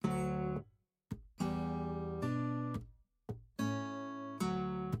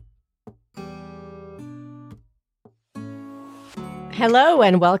Hello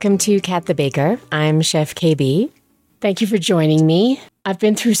and welcome to Kat the Baker. I'm Chef Kaybee. Thank you for joining me. I've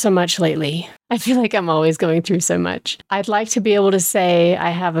been through so much lately. I feel like I'm always going through so much. I'd like to be able to say I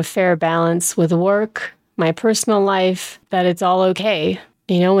have a fair balance with work, my personal life, that it's all okay.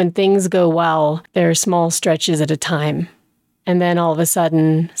 You know, when things go well, there are small stretches at a time. And then all of a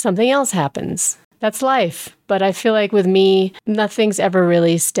sudden, something else happens. That's life. But I feel like with me, nothing's ever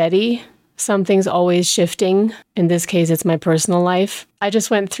really steady. Something's always shifting. In this case, it's my personal life. I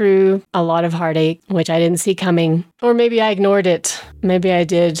just went through a lot of heartache, which I didn't see coming. Or maybe I ignored it. Maybe I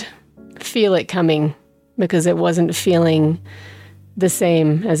did feel it coming because it wasn't feeling the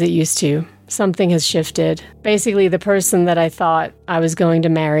same as it used to. Something has shifted. Basically, the person that I thought I was going to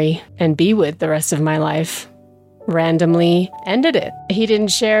marry and be with the rest of my life randomly ended it. He didn't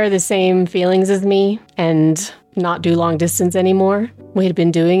share the same feelings as me and not do long distance anymore. We had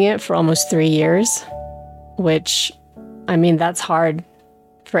been doing it for almost 3 years, which, I mean, that's hard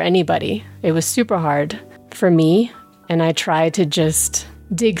for anybody. It was super hard for me, and I tried to just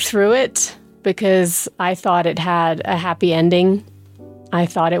dig through it because I thought it had a happy ending. I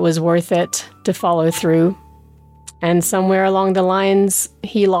thought it was worth it to follow through. And somewhere along the lines,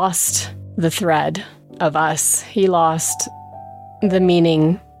 he lost the thread of us. He lost the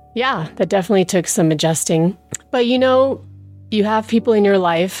meaning. Yeah, that definitely took some adjusting. But you know, you have people in your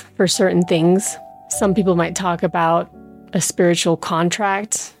life for certain things. Some people might talk about a spiritual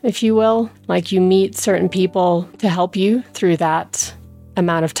contract, if you will. Like you meet certain people to help you through that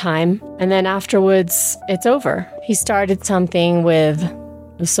amount of time. And then afterwards, it's over. He started something with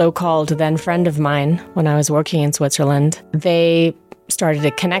a so-called then friend of mine when I was working in Switzerland. They started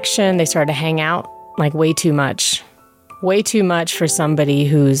a connection. They started to hang out like way too much. Way too much for somebody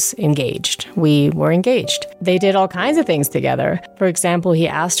who's engaged. We were engaged. They did all kinds of things together. For example, he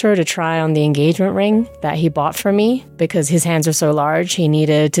asked her to try on the engagement ring that he bought for me because his hands are so large. He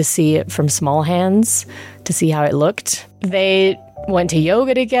needed to see it from small hands to see how it looked. They went to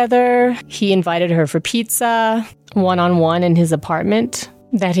yoga together. He invited her for pizza, one-on-one in his apartment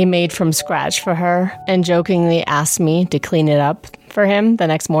that he made from scratch for her and jokingly asked me to clean it up for him the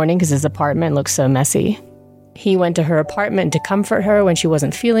next morning because his apartment looked so messy. He went to her apartment to comfort her when she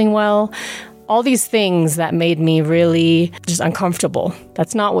wasn't feeling well. All these things that made me really just uncomfortable.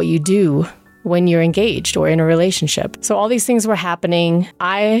 That's not what you do when you're engaged or in a relationship. So all these things were happening.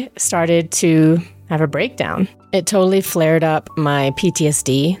 I started to have a breakdown. It totally flared up my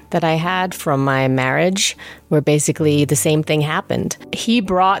PTSD that I had from my marriage, where basically the same thing happened. He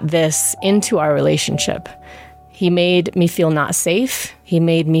brought this into our relationship. He made me feel not safe. He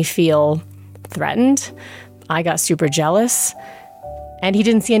made me feel threatened. I got super jealous, and he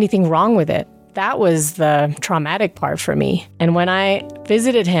didn't see anything wrong with it. That was the traumatic part for me. And when I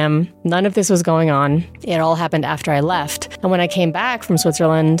visited him, none of this was going on. It all happened after I left. And when I came back from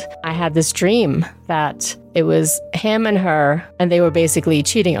Switzerland, I had this dream that it was him and her, and they were basically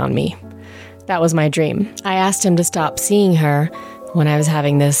cheating on me. That was my dream. I asked him to stop seeing her when I was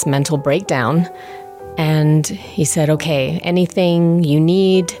having this mental breakdown. And he said, okay, anything you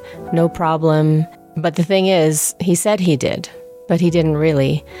need, no problem. But the thing is, he said he did, but he didn't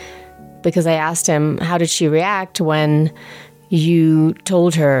really. Because I asked him, how did she react when you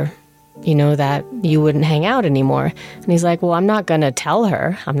told her, you know, that you wouldn't hang out anymore? And he's like, well, I'm not going to tell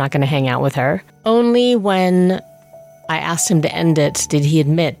her. I'm not going to hang out with her. Only when I asked him to end it did he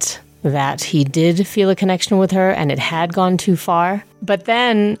admit that he did feel a connection with her and it had gone too far. But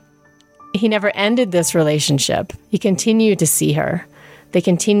then he never ended this relationship. He continued to see her. They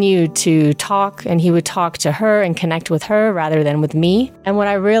continued to talk, and he would talk to her and connect with her rather than with me. And what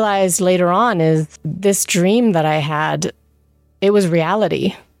I realized later on is this dream that I had, it was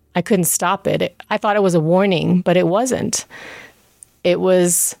reality. I couldn't stop it. I thought it was a warning, but it wasn't. It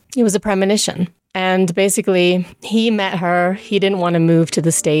was a premonition. And basically, he met her. He didn't want to move to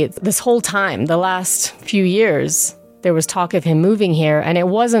the States. This whole time, the last few years, there was talk of him moving here, and it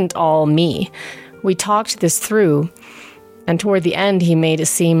wasn't all me. We talked this through. And toward the end, he made it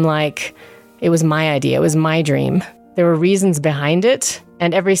seem like it was my idea. It was my dream. There were reasons behind it.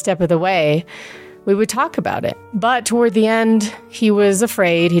 And every step of the way, we would talk about it. But toward the end, he was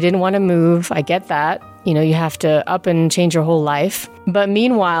afraid. He didn't want to move. I get that. You know, you have to up and change your whole life. But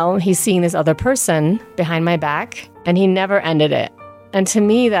meanwhile, he's seeing this other person behind my back, and he never ended it. And to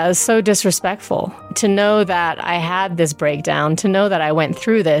me, that was so disrespectful to know that I had this breakdown, to know that I went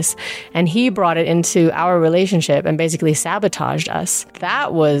through this, and he brought it into our relationship and basically sabotaged us.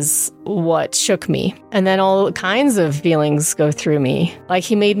 That was what shook me. And then all kinds of feelings go through me. Like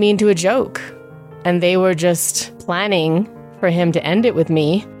he made me into a joke, and they were just planning for him to end it with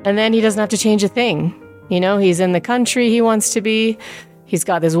me. And then he doesn't have to change a thing. He's in the country he wants to be. He's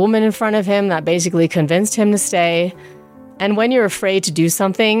got this woman in front of him that basically convinced him to stay. And when you're afraid to do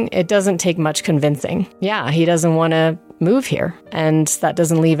something, it doesn't take much convincing. Yeah, he doesn't want to move here, and that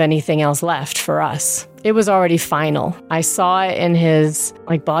doesn't leave anything else left for us. It was already final. I saw it in his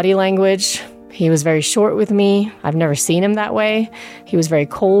body language. He was very short with me. I've never seen him that way. He was very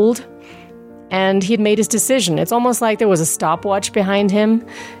cold. And he'd made his decision. It's almost like there was a stopwatch behind him,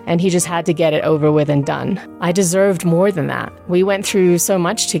 and he just had to get it over with and done. I deserved more than that. We went through so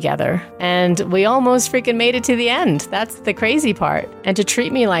much together, and we almost freaking made it to the end. That's the crazy part. And to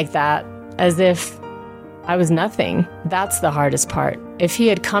treat me like that, as if I was nothing, that's the hardest part. If he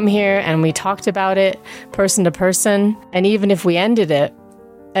had come here and we talked about it person to person, and even if we ended it,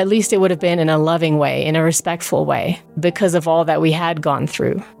 at least it would have been in a loving way, in a respectful way, because of all that we had gone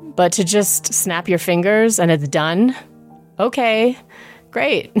through. But to just snap your fingers and it's done? Okay,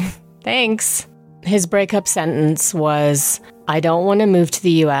 great, thanks. His breakup sentence was, I don't want to move to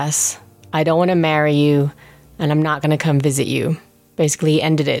the US, I don't want to marry you, and I'm not going to come visit you. Basically, he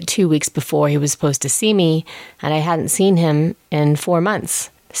ended it 2 weeks before he was supposed to see me, and I hadn't seen him in 4 months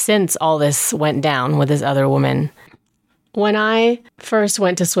since all this went down with this other woman. When I first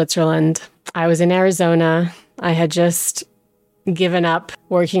went to Switzerland, I was in Arizona. I had just given up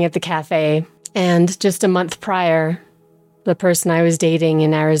working at the cafe. And just a month prior, the person I was dating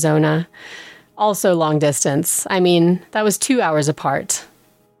in Arizona, also long distance. I mean, that was 2 hours apart.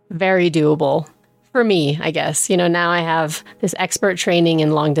 Very doable. For me, I guess. Now I have this expert training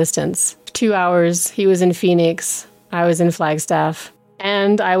in long distance. 2 hours, he was in Phoenix, I was in Flagstaff.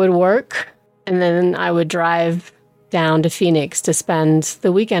 And I would work, and then I would drive down to Phoenix to spend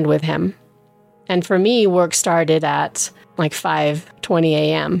the weekend with him. And for me, work started at 5:20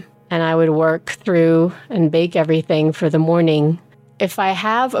 a.m. And I would work through and bake everything for the morning. If I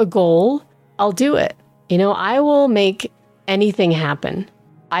have a goal, I'll do it. I will make anything happen.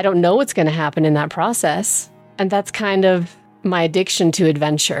 I don't know what's going to happen in that process. And that's kind of my addiction to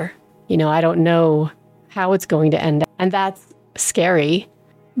adventure. I don't know how it's going to end. And that's scary,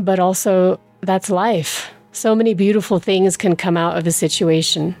 but also that's life. So many beautiful things can come out of a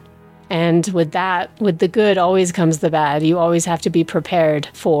situation. And with the good always comes the bad. You always have to be prepared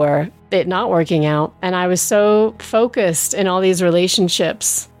for it not working out. And I was so focused in all these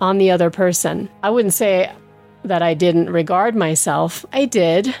relationships on the other person. I wouldn't say that I didn't regard myself. I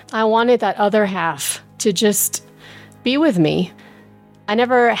did. I wanted that other half to just be with me. I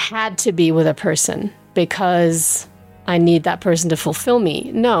never had to be with a person because I need that person to fulfill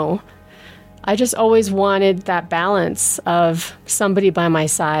me. No. I just always wanted that balance of somebody by my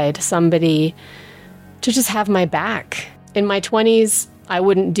side, somebody to just have my back. In my 20s, I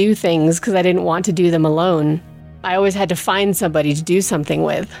wouldn't do things because I didn't want to do them alone. I always had to find somebody to do something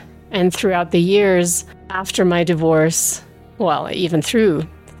with. And throughout the years after my divorce, well, even through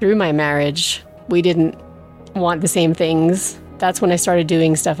my marriage, we didn't want the same things. That's when I started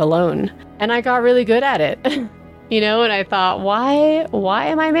doing stuff alone. And I got really good at it. And I thought, why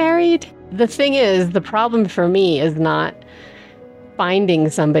am I married? The thing is, the problem for me is not finding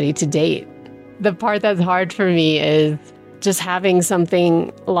somebody to date. The part that's hard for me is just having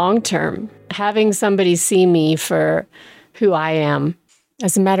something long-term, having somebody see me for who I am.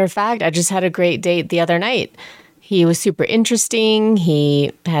 As a matter of fact, I just had a great date the other night. He was super interesting.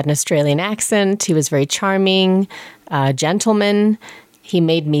 He had an Australian accent. He was very charming, gentleman. He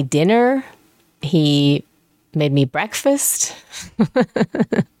made me dinner. He made me breakfast.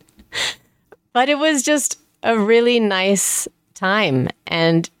 But it was just a really nice time.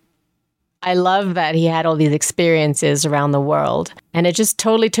 And I love that he had all these experiences around the world. And it just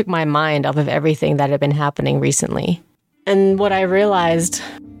totally took my mind off of everything that had been happening recently. And what I realized,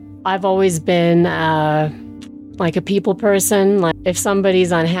 I've always been like a people person. Like if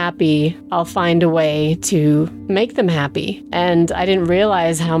somebody's unhappy, I'll find a way to make them happy. And I didn't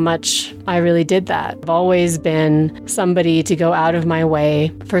realize how much I really did that. I've always been somebody to go out of my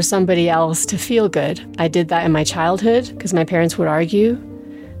way for somebody else to feel good. I did that in my childhood because my parents would argue.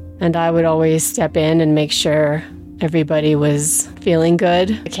 And I would always step in and make sure everybody was feeling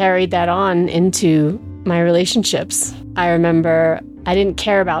good. I carried that on into my relationships. I remember I didn't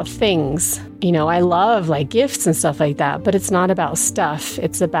care about things. I love like gifts and stuff like that, but it's not about stuff.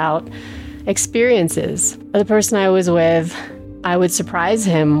 It's about experiences. The person I was with, I would surprise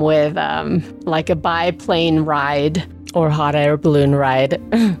him with like a biplane ride or hot air balloon ride.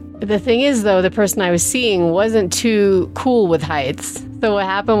 The thing is, though, the person I was seeing wasn't too cool with heights. So what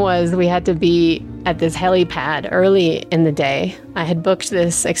happened was we had to be at this helipad early in the day. I had booked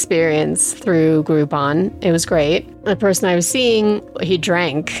this experience through Groupon. It was great. The person I was seeing, he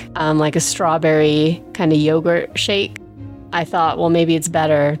drank like a strawberry kind of yogurt shake. I thought, well, maybe it's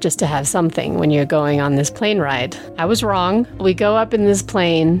better just to have something when you're going on this plane ride. I was wrong. We go up in this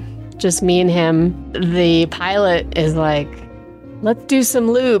plane, just me and him. The pilot is like, let's do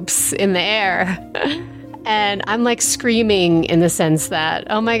some loops in the air. And I'm like screaming in the sense that,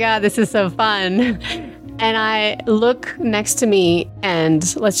 oh my God, this is so fun. And I look next to me,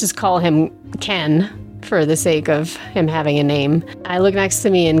 and let's just call him Ken for the sake of him having a name. I look next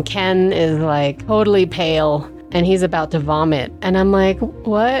to me, and Ken is like totally pale, and he's about to vomit. And I'm like,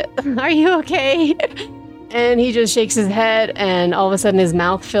 what? Are you okay? And he just shakes his head, and all of a sudden his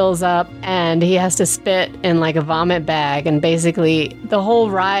mouth fills up, and he has to spit in like a vomit bag. And basically the whole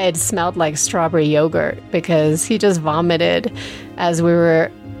ride smelled like strawberry yogurt because he just vomited as we were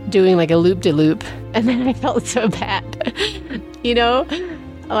doing like a loop-de-loop. And then I felt so bad. You know,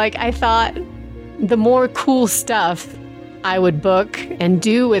 like I thought the more cool stuff I would book and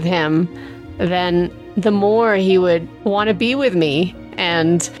do with him, then the more he would want to be with me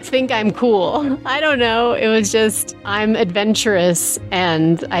and think I'm cool. I don't know. It was just, I'm adventurous,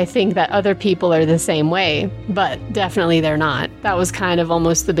 and I think that other people are the same way, but definitely they're not. That was kind of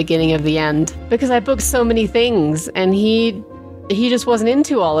almost the beginning of the end, because I booked so many things, and he just wasn't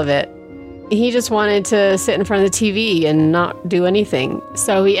into all of it. He just wanted to sit in front of the TV and not do anything.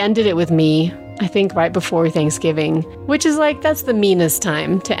 So he ended it with me, I think right before Thanksgiving, which is like, that's the meanest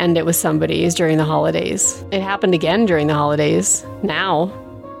time to end it with somebody, is during the holidays. It happened again during the holidays now.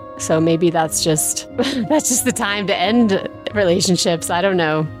 So maybe that's just the time to end relationships. I don't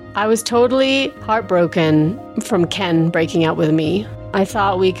know. I was totally heartbroken from Ken breaking up with me. I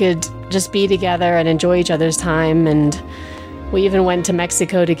thought we could just be together and enjoy each other's time. And we even went to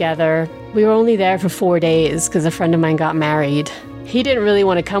Mexico together. We were only there for 4 days because a friend of mine got married. He didn't really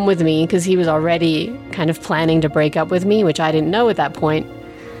want to come with me because he was already kind of planning to break up with me, which I didn't know at that point.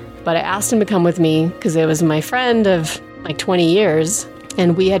 But I asked him to come with me because it was my friend of like 20 years,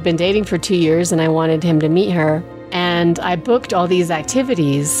 and we had been dating for 2 years, and I wanted him to meet her. And I booked all these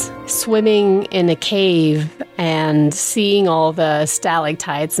activities, swimming in a cave and seeing all the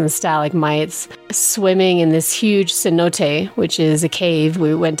stalactites and stalagmites, swimming in this huge cenote, which is a cave.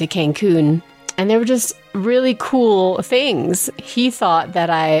 We went to Cancun. And they were just really cool things. He thought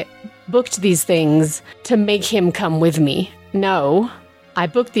that I booked these things to make him come with me. No, I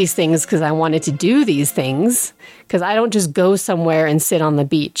booked these things because I wanted to do these things, because I don't just go somewhere and sit on the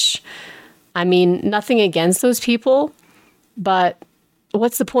beach. I mean, nothing against those people, but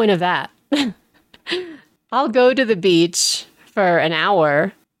what's the point of that? I'll go to the beach for an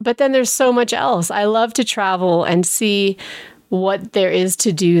hour, but then there's so much else. I love to travel and see what there is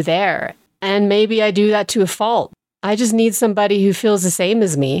to do there. And maybe I do that to a fault. I just need somebody who feels the same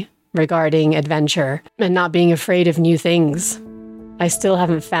as me regarding adventure and not being afraid of new things. I still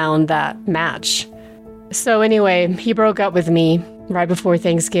haven't found that match. So anyway, he broke up with me right before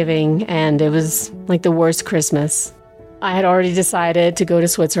Thanksgiving, and it was like the worst Christmas. I had already decided to go to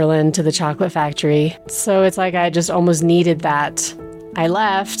Switzerland to the chocolate factory. So it's like I just almost needed that. I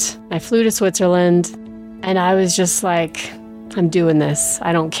left, I flew to Switzerland, and I was just like, I'm doing this.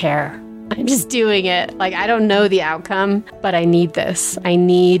 I don't care. I'm just doing it. Like, I don't know the outcome, but I need this. I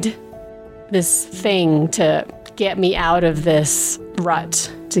need this thing to get me out of this rut,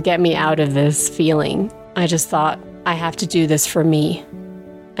 to get me out of this feeling. I just thought, I have to do this for me.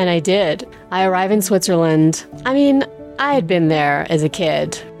 And I did. I arrived in Switzerland. I mean, I had been there as a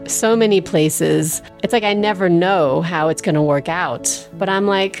kid. So many places. It's like I never know how it's going to work out. But I'm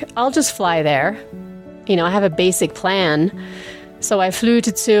like, I'll just fly there. You know, I have a basic plan. So I flew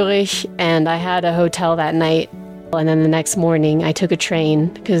to Zurich, and I had a hotel that night. And then the next morning, I took a train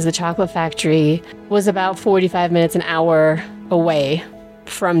because the chocolate factory was about 45 minutes, an hour away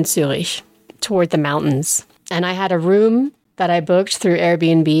from Zurich toward the mountains. And I had a room that I booked through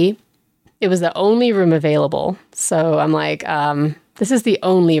Airbnb. It was the only room available. So I'm like, this is the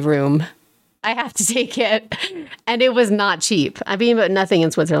only room. I have to take it. And it was not cheap. I mean, but nothing in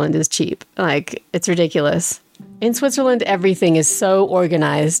Switzerland is cheap. Like, it's ridiculous. In Switzerland, everything is so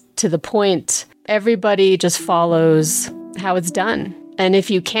organized to the point everybody just follows how it's done. And if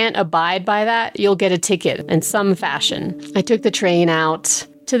you can't abide by that, you'll get a ticket in some fashion. I took the train out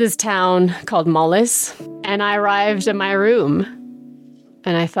to this town called Mollis, and I arrived at my room.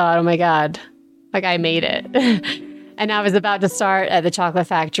 And I thought, oh my God, like I made it. And I was about to start at the chocolate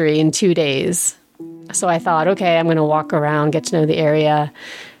factory in 2 days. So I thought, okay, I'm going to walk around, get to know the area.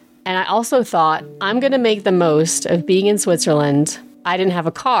 And I also thought, I'm going to make the most of being in Switzerland. I didn't have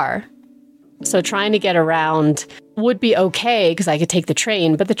a car. So trying to get around would be okay because I could take the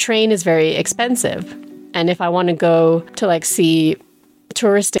train, but the train is very expensive. And if I want to go to like see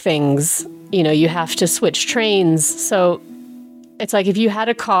touristic things, you know, you have to switch trains. So it's like if you had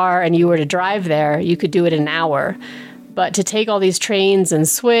a car and you were to drive there, you could do it in an hour. But to take all these trains and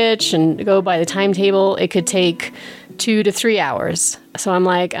switch and go by the timetable, it could take 2 to 3 hours. So I'm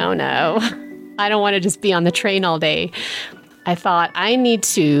like, oh no, I don't want to just be on the train all day. I thought I need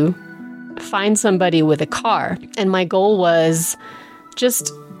to find somebody with a car. And my goal was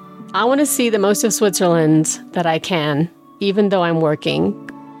just, I want to see the most of Switzerland that I can, even though I'm working,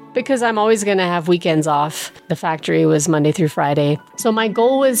 because I'm always going to have weekends off. The factory was Monday through Friday. So my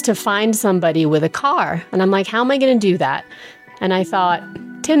goal was to find somebody with a car. And I'm like, how am I going to do that? And I thought,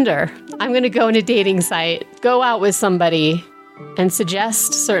 Tinder. I'm going to go on a dating site, go out with somebody and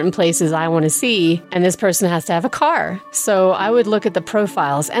suggest certain places I want to see. And this person has to have a car. So I would look at the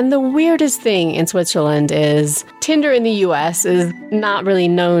profiles. And the weirdest thing in Switzerland is Tinder in the US is not really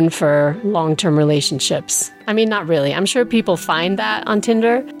known for long-term relationships. I mean, not really. I'm sure people find that on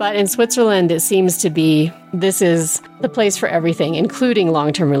Tinder. But in Switzerland, it seems to be this is the place for everything, including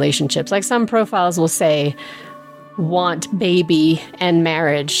long-term relationships. Like some profiles will say, want baby and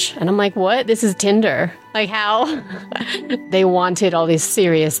marriage. And I'm like, what? This is Tinder. Like how? They wanted all these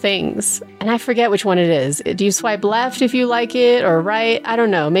serious things. And I forget which one it is. Do you swipe left if you like it or right? I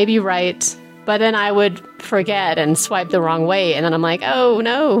don't know. Maybe right. But then I would forget and swipe the wrong way. And then I'm like, oh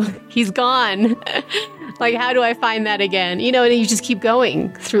no, he's gone. Like, how do I find that again? You know, and you just keep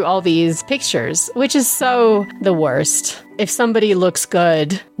going through all these pictures, which is so the worst. If somebody looks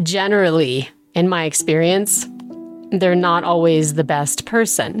good, generally, in my experience, they're not always the best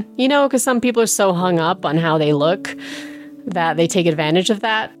person, you know, because some people are so hung up on how they look that they take advantage of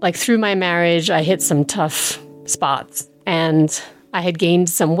that. Like through my marriage, I hit some tough spots and I had gained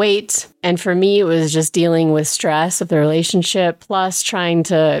some weight. And for me, it was just dealing with stress of the relationship, plus trying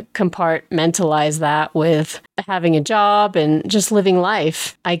to compartmentalize that with having a job and just living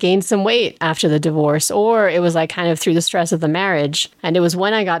life. I gained some weight after the divorce, or it was like kind of through the stress of the marriage. And it was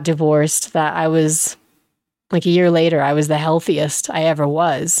when I got divorced that I was like a year later, I was the healthiest I ever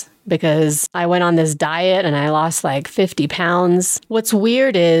was because I went on this diet and I lost like 50 pounds. What's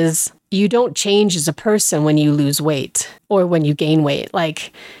weird is you don't change as a person when you lose weight or when you gain weight.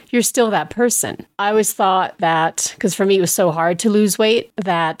 Like you're still that person. I always thought that, because for me it was so hard to lose weight,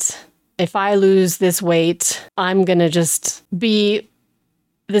 that if I lose this weight, I'm going to just be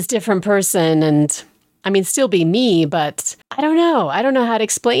this different person and I mean, still be me, but I don't know. I don't know how to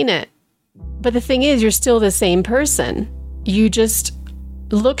explain it. But the thing is, you're still the same person. You just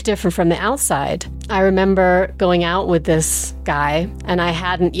look different from the outside. I remember going out with this guy and I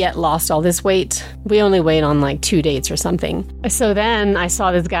hadn't yet lost all this weight. We only went on like 2 dates or something. So then I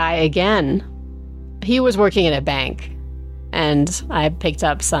saw this guy again. He was working at a bank and I picked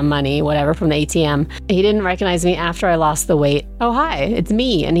up some money, whatever, from the ATM. He didn't recognize me after I lost the weight. Oh, hi, it's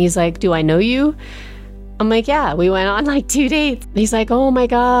me. And he's like, do I know you? I'm like, yeah, we went on like 2 dates. He's like, oh my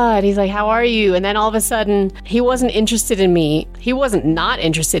God. He's like, how are you? And then all of a sudden, he wasn't interested in me. He wasn't not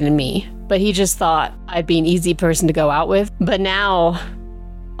interested in me, but he just thought I'd be an easy person to go out with. But now,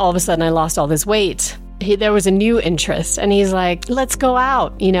 all of a sudden, I lost all this weight. There was a new interest. And he's like, let's go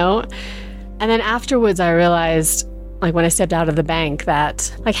out, you know? And then afterwards, I realized, like when I stepped out of the bank,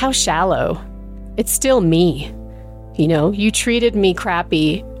 that like how shallow. It's still me. You know, you treated me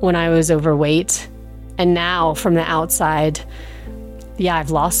crappy when I was overweight. And now from the outside, yeah, I've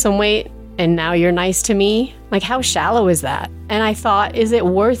lost some weight and now you're nice to me. Like, how shallow is that? And I thought, is it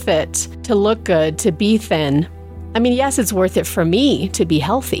worth it to look good, to be thin? I mean, yes, it's worth it for me to be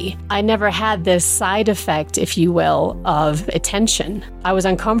healthy. I never had this side effect, if you will, of attention. I was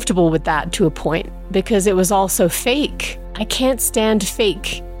uncomfortable with that to a point because it was all so fake. I can't stand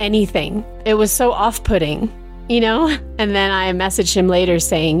fake anything. It was so off-putting, you know? And then I messaged him later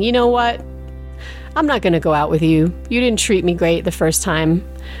saying, you know what? I'm not going to go out with you. You didn't treat me great the first time.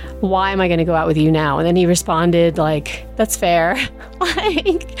 Why am I going to go out with you now? And then he responded like, that's fair.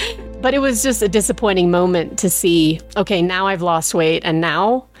 But it was just a disappointing moment to see, okay, now I've lost weight and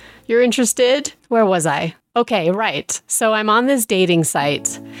now you're interested? Where was I? Okay, right. So I'm on this dating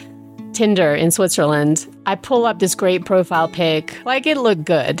site, Tinder in Switzerland. I pull up this great profile pic. Like it looked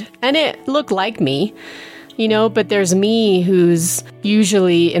good and it looked like me, you know, but there's me who's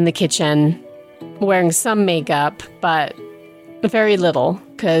usually in the kitchen wearing some makeup, but very little,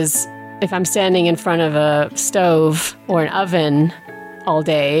 because if I'm standing in front of a stove or an oven all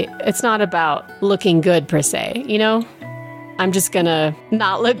day, it's not about looking good per se, you know? I'm just gonna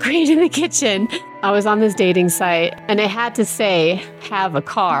not look great in the kitchen. I was on this dating site and it had to say, have a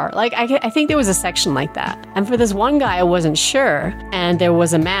car. Like, I think there was a section like that. And for this one guy, I wasn't sure. And there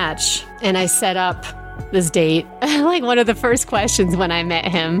was a match. And I set up this date, like one of the first questions when I met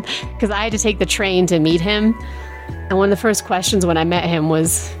him, because I had to take the train to meet him. And one of the first questions when I met him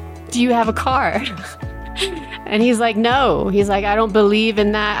was, do you have a car? And he's like, no. He's like, I don't believe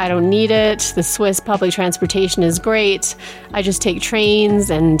in that. I don't need it. The Swiss public transportation is great. I just take trains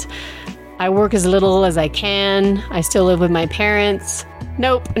and I work as little as I can. I still live with my parents.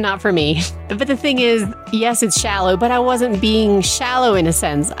 Nope, not for me. But the thing is, yes, it's shallow, but I wasn't being shallow in a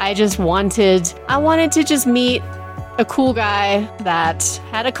sense. I wanted to just meet a cool guy that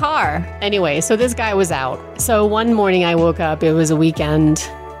had a car. Anyway, so this guy was out. So one morning I woke up, it was a weekend,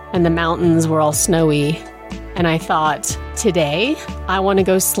 and the mountains were all snowy. And I thought, today, I want to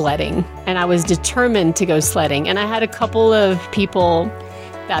go sledding. And I was determined to go sledding. And I had a couple of people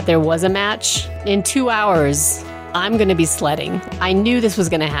that there was a match. In 2 hours, I'm going to be sledding. I knew this was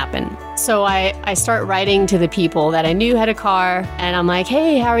going to happen. So I start writing to the people that I knew had a car. And I'm like,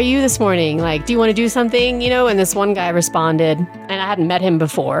 hey, how are you this morning? Like, do you want to do something? And this one guy responded, and I hadn't met him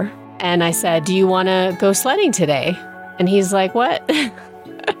before. And I said, do you want to go sledding today? And he's like, what?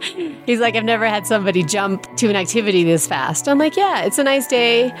 He's like, I've never had somebody jump to an activity this fast. I'm like, yeah, it's a nice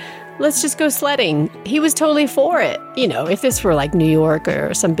day. Let's just go sledding. He was totally for it. If this were like New York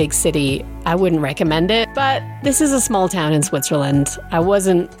or some big city, I wouldn't recommend it. But this is a small town in Switzerland. I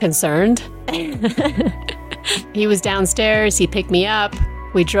wasn't concerned. He was downstairs. He picked me up.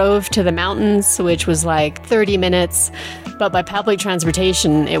 We drove to the mountains, which was like 30 minutes. But by public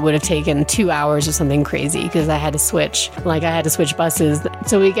transportation, it would have taken 2 hours or something crazy because I had to switch. I had to switch buses.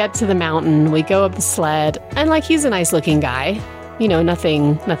 So we get to the mountain, we go up the sled, and he's a nice looking guy.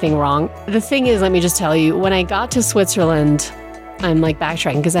 Nothing wrong. The thing is, let me just tell you, when I got to Switzerland, I'm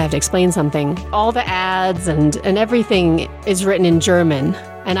backtracking because I have to explain something. All the ads and everything is written in German.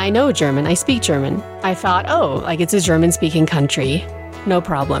 And I know German, I speak German. I thought, it's a German speaking country. No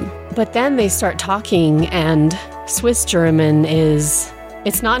problem. But then they start talking, and Swiss German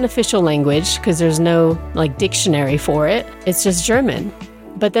it's not an official language because there's no dictionary for it. It's just German.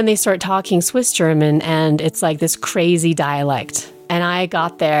 But then they start talking Swiss German, and it's this crazy dialect. And I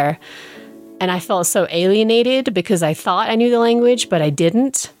got there and I felt so alienated because I thought I knew the language, but I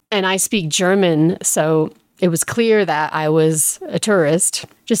didn't. And I speak German, so it was clear that I was a tourist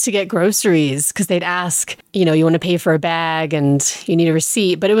just to get groceries because they'd ask, you want to pay for a bag and you need a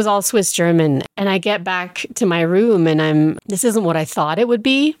receipt, but it was all Swiss German. And I get back to my room and this isn't what I thought it would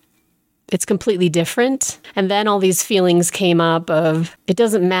be. It's completely different. And then all these feelings came up of, it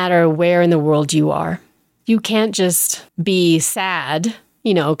doesn't matter where in the world you are. You can't just be sad,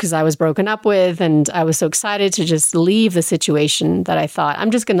 because I was broken up with and I was so excited to just leave the situation that I thought,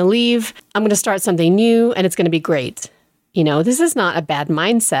 I'm just going to leave. I'm going to start something new and it's going to be great. This is not a bad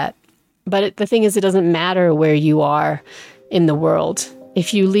mindset. But the thing is, it doesn't matter where you are in the world.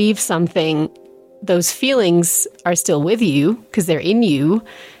 If you leave something, those feelings are still with you because they're in you.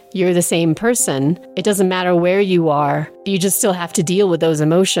 You're the same person. It doesn't matter where you are. You just still have to deal with those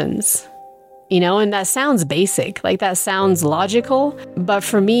emotions. And that sounds basic, that sounds logical. But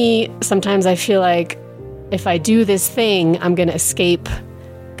for me, sometimes I feel like if I do this thing, I'm going to escape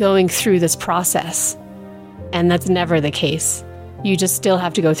going through this process. And that's never the case. You just still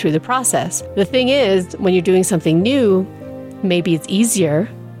have to go through the process. The thing is, when you're doing something new, maybe it's easier.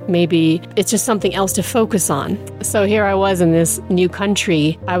 Maybe it's just something else to focus on. So here I was in this new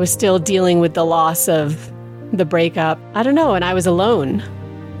country. I was still dealing with the loss of the breakup. I don't know, and I was alone.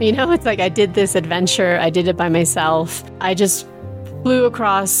 It's I did this adventure. I did it by myself. I just flew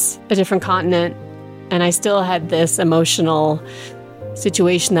across a different continent, and I still had this emotional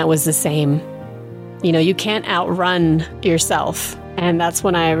situation that was the same. You can't outrun yourself. And that's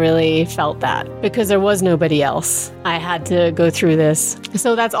when I really felt that because there was nobody else. I had to go through this.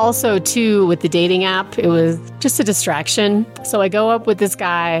 So that's also too with the dating app. It was just a distraction. So I go up with this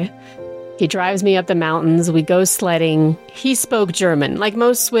guy. He drives me up the mountains. We go sledding. He spoke German.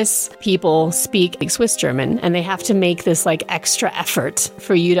 Most Swiss people speak Swiss German, and they have to make this extra effort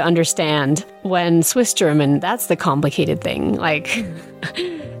for you to understand. When Swiss German, that's the complicated thing.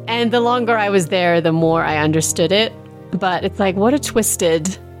 And the longer I was there, the more I understood it. But it's what a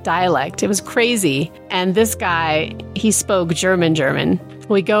twisted dialect. It was crazy. And this guy, he spoke German.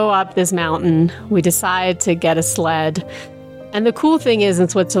 We go up this mountain. We decide to get a sled. And the cool thing is in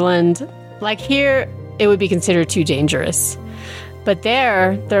Switzerland, here, it would be considered too dangerous. But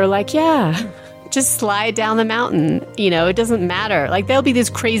there, they're yeah, just slide down the mountain. It doesn't matter. Like there'll be these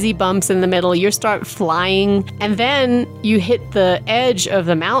crazy bumps in the middle. You start flying and then you hit the edge of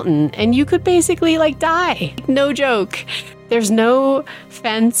the mountain and you could basically like die. No joke. There's no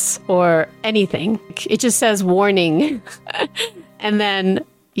fence or anything. It just says warning. And then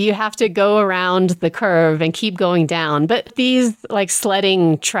you have to go around the curve and keep going down. But these like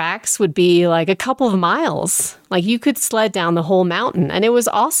sledding tracks would be like a couple of miles. Like you could sled down the whole mountain and it was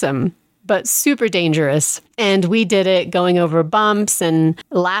awesome, but super dangerous. And we did it going over bumps and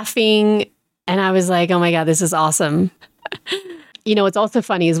laughing. And I was like, oh my God, this is awesome. What's also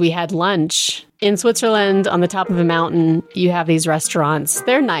funny is we had lunch in Switzerland on the top of a mountain. You have these restaurants.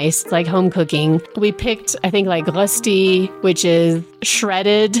 They're nice. It's like home cooking. We picked, I think, like rösti, which is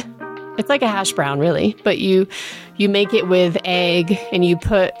shredded. It's like a hash brown, really. But you make it with egg and you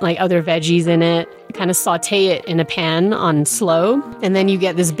put like other veggies in it, kind of saute it in a pan on slow. And then you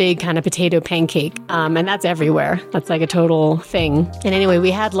get this big kind of potato pancake. And that's everywhere. That's like a total thing. And anyway,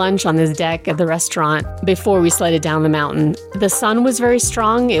 we had lunch on this deck at the restaurant before we sledded down the mountain. The sun was very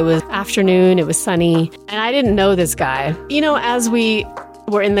strong. It was afternoon. It was sunny. And I didn't know this guy. As we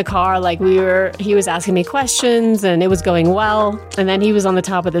were in the car, he was asking me questions and it was going well. And then he was on the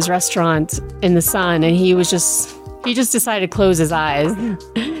top of this restaurant in the sun and he just decided to close his eyes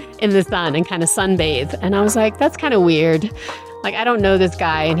in the sun and kind of sunbathe. And I was like, that's kind of weird. Like, I don't know this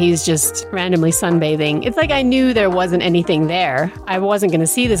guy and he's just randomly sunbathing. It's like I knew there wasn't anything there. I wasn't going to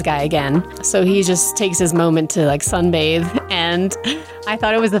see this guy again. So he just takes his moment to like sunbathe. And I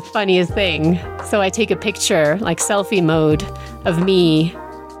thought it was the funniest thing. So I take a picture, like selfie mode of me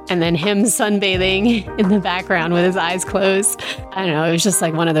and then him sunbathing in the background with his eyes closed. I don't know. It was just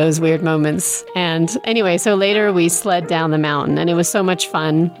like one of those weird moments. And anyway, so later we sled down the mountain and it was so much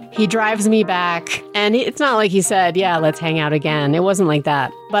fun. He drives me back and it's not like he said, yeah, let's hang out again. It wasn't like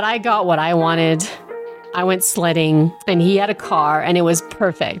that. But I got what I wanted. I went sledding and he had a car and it was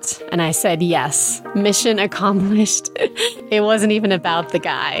perfect. And I said, yes, mission accomplished. It wasn't even about the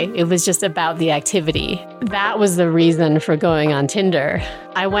guy. It was just about the activity. That was the reason for going on Tinder.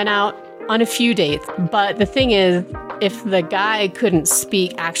 I went out on a few dates, but the thing is, if the guy couldn't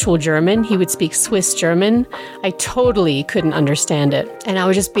speak actual German, he would speak Swiss German. I totally couldn't understand it. And I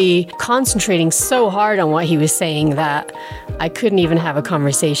would just be concentrating so hard on what he was saying that I couldn't even have a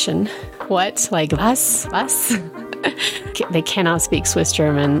conversation. What? Like, was? They cannot speak Swiss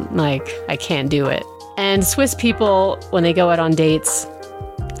German. Like, I can't do it. And Swiss people, when they go out on dates,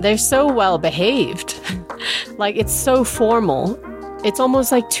 they're so well behaved. Like, it's so formal. It's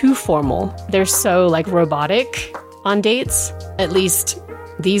almost like too formal. They're so like robotic on dates. At least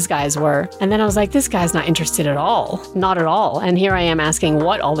these guys were. And then I was like, this guy's not interested at all. Not at all. And here I am asking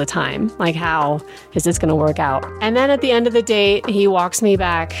what all the time? Like, how is this going to work out? And then at the end of the date, he walks me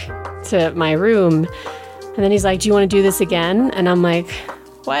back to my room. And then he's like, do you want to do this again? And I'm like,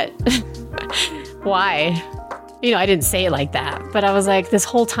 what? Why? I didn't say it like that. But I was like, this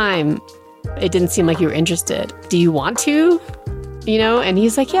whole time, it didn't seem like you were interested. Do you want to? And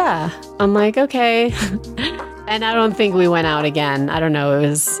he's like, yeah. I'm like, okay. And I don't think we went out again. I don't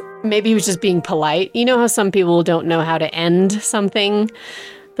know. Maybe he was just being polite. You know how some people don't know how to end something?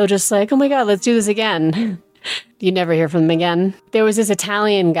 They'll just like, oh my God, let's do this again. You never hear from them again. There was this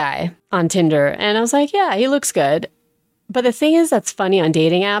Italian guy on Tinder and I was like, yeah, he looks good. But the thing is that's funny on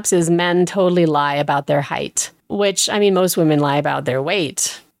dating apps is men totally lie about their height, which, I mean, most women lie about their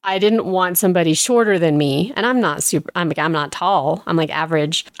weight. I didn't want somebody shorter than me. And I'm not tall. I'm like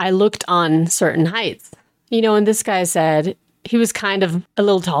average. I looked on certain heights, and this guy said he was kind of a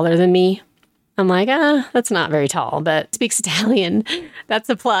little taller than me. I'm like, that's not very tall, but speaks Italian. That's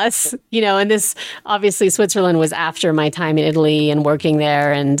a plus, and this, obviously Switzerland was after my time in Italy and working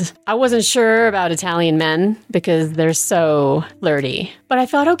there. And I wasn't sure about Italian men because they're so flirty. But I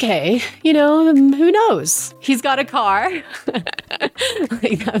thought, okay, who knows? He's got a car.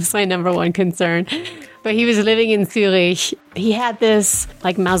 Like, that was my number one concern. But he was living in Zurich. He had this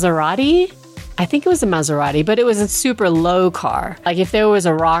like Maserati. I think it was a Maserati, but it was a super low car. Like if there was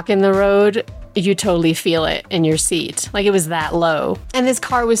a rock in the road, you totally feel it in your seat. Like it was that low. And this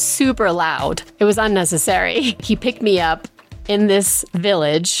car was super loud. It was unnecessary. He picked me up in this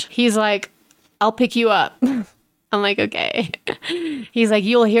village. He's like, I'll pick you up. I'm like, okay. He's like,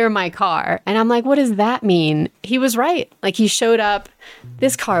 you'll hear my car. And I'm like, what does that mean? He was right. Like he showed up.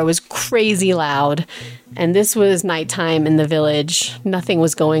 This car was crazy loud. And this was nighttime in the village. Nothing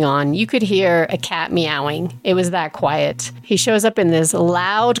was going on. You could hear a cat meowing. It was that quiet. He shows up in this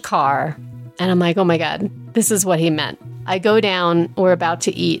loud car. And I'm like, oh my God, this is what he meant. I go down. We're about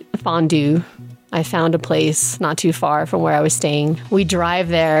to eat fondue. I found a place not too far from where I was staying. We drive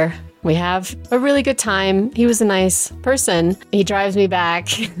there. We have a really good time. He was a nice person. He drives me back.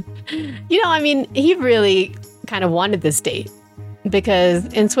 He really kind of wanted this date because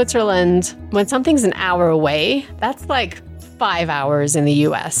in Switzerland, when something's an hour away, that's like 5 hours in the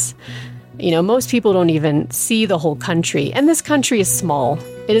US. Most people don't even see the whole country. And this country is small.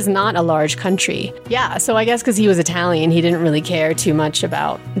 It is not a large country. Yeah, so I guess because he was Italian, he didn't really care too much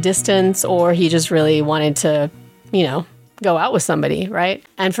about distance, or he just really wanted to, go out with somebody, right?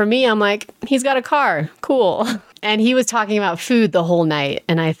 And for me, I'm like, he's got a car. Cool. And he was talking about food the whole night.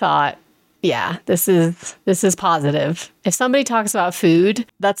 And I thought, yeah, this is positive. If somebody talks about food,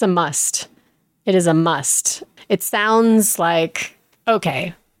 that's a must. It is a must. It sounds like,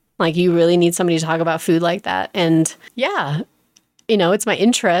 okay, like you really need somebody to talk about food like that. And yeah, it's my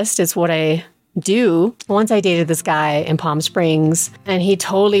interest. It's what I do. Once I dated this guy in Palm Springs, and he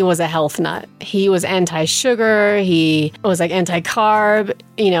totally was a health nut. He was anti-sugar. He was like anti-carb.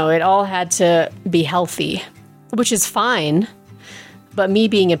 It all had to be healthy, which is fine. But me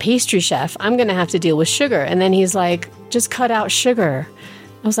being a pastry chef, I'm going to have to deal with sugar. And then he's like, just cut out sugar.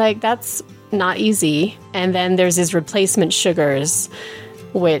 I was like, that's not easy. And then there's these replacement sugars,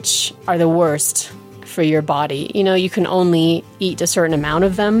 which are the worst for your body. You can only eat a certain amount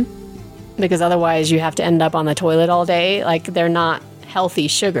of them because otherwise you have to end up on the toilet all day. Like, they're not healthy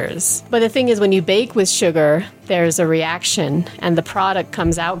sugars. But the thing is, when you bake with sugar, there's a reaction and the product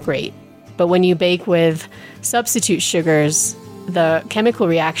comes out great. But when you bake with substitute sugars, the chemical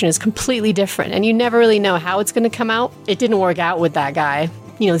reaction is completely different and you never really know how it's going to come out. It didn't work out with that guy.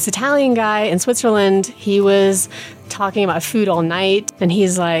 This Italian guy in Switzerland, he was talking about food all night, and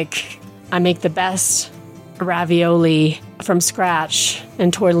he's like, I make the best ravioli from scratch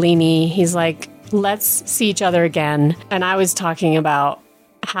and tortellini. He's like, let's see each other again. And I was talking about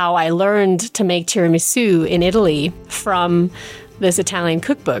how I learned to make tiramisu in Italy from this Italian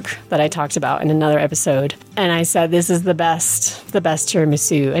cookbook that I talked about in another episode. And I said, this is the best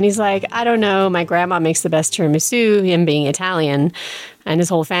tiramisu. And he's like, I don't know, my grandma makes the best tiramisu, him being Italian, and his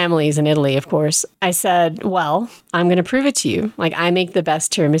whole family is in Italy, of course. I said, well, I'm going to prove it to you. Like, I make the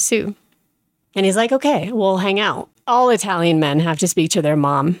best tiramisu. And he's like, okay, we'll hang out. All Italian men have to speak to their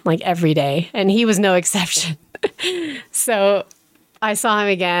mom, like, every day. And he was no exception. So I saw him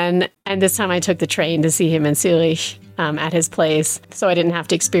again. And this time I took the train to see him in Zurich at his place. So I didn't have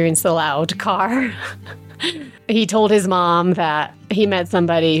to experience the loud car. He told his mom that he met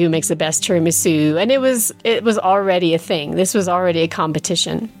somebody who makes the best tiramisu, and it was already a thing. This was already a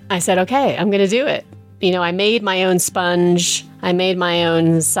competition. I said, okay, I'm going to do it. I made my own sponge. I made my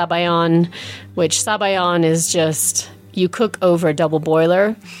own sabayon, which sabayon is just, you cook over a double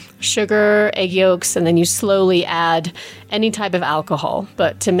boiler, sugar, egg yolks, and then you slowly add any type of alcohol.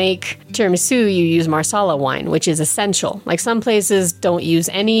 But to make tiramisu, you use Marsala wine, which is essential. Like, some places don't use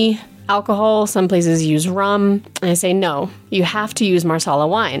any alcohol, some places use rum. And I say, no, you have to use Marsala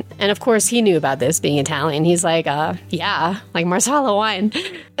wine. And of course, he knew about this being Italian. He's like, yeah, like Marsala wine.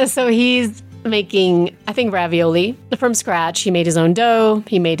 So he's making, I think, ravioli from scratch. He made his own dough.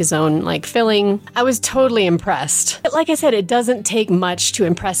 He made his own filling. I was totally impressed. Like I said, it doesn't take much to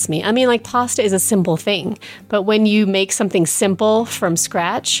impress me. I mean, pasta is a simple thing, but when you make something simple from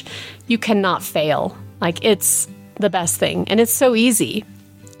scratch, you cannot fail. It's the best thing, and it's so easy.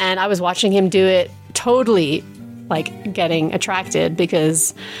 And I was watching him do it, totally getting attracted,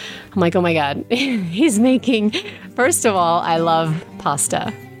 because I'm like, oh my God, he's making, first of all, I love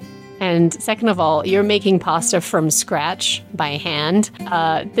pasta. And second of all, you're making pasta from scratch by hand.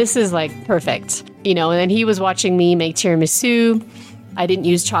 This is perfect, And then he was watching me make tiramisu. I didn't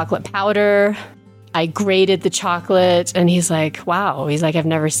use chocolate powder. I grated the chocolate, and he's like, wow. He's like, I've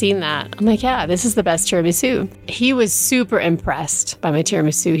never seen that. I'm like, yeah, this is the best tiramisu. He was super impressed by my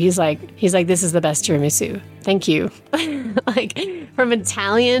tiramisu. He's like, this is the best tiramisu. Thank you. From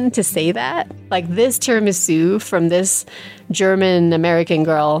Italian to say that, this tiramisu from this German American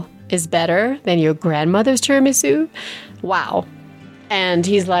girl is better than your grandmother's tiramisu. Wow. And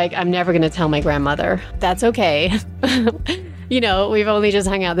he's like, I'm never going to tell my grandmother. That's okay. We've only just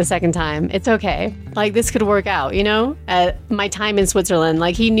hung out the second time. It's okay. This could work out, my time in Switzerland,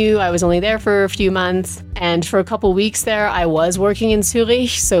 he knew I was only there for a few months. And for a couple weeks there, I was working in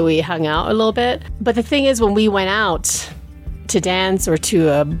Zurich. So we hung out a little bit. But the thing is, when we went out to dance or to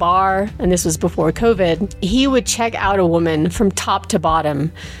a bar, and this was before COVID, he would check out a woman from top to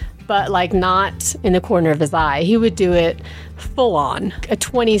bottom, but not in the corner of his eye. He would do it full on, a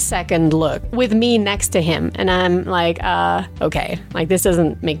 20-second look with me next to him. And I'm like, okay, this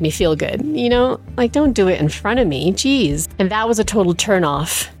doesn't make me feel good. Don't do it in front of me. Jeez. And that was a total turn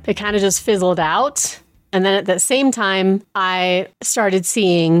off. It kind of just fizzled out. And then at that same time, I started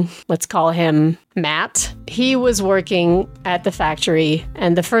seeing, let's call him Matt. He was working at the factory,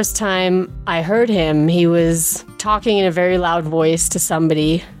 and the first time I heard him, he was talking in a very loud voice to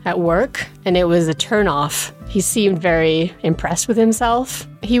somebody at work, and it was a turnoff. He seemed very impressed with himself.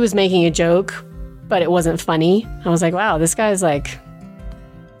 He was making a joke, but it wasn't funny. I was like, wow, this guy's like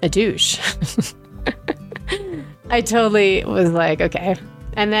a douche. I totally was like, okay.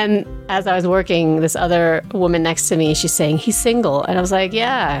 And then as I was working, this other woman next to me, she's saying, he's single. And I was like,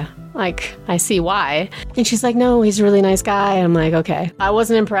 yeah, like, I see why. And she's like, no, he's a really nice guy. And I'm like, okay. I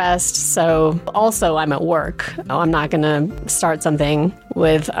wasn't impressed. So also I'm at work. I'm not going to start something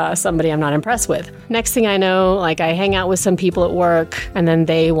with somebody I'm not impressed with. Next thing I know, like, I hang out with some people at work, and then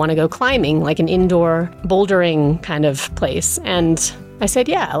they want to go climbing, like an indoor bouldering kind of place. And I said,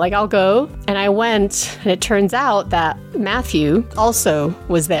 yeah, like, I'll go. And I went, and it turns out that Matthew also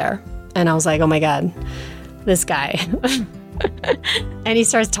was there. And I was like, oh my God, this guy. And he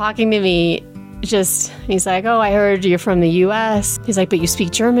starts talking to me, he's like, oh, I heard you're from the US. He's like, but you speak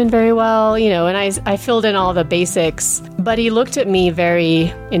German very well, and I filled in all the basics. But he looked at me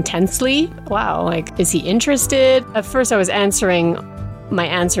very intensely. Wow, like, is he interested? At first I was answering my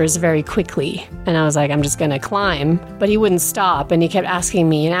answers very quickly. And I was like, I'm just going to climb. But he wouldn't stop. And he kept asking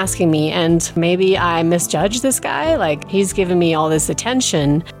me. And maybe I misjudged this guy. Like, he's giving me all this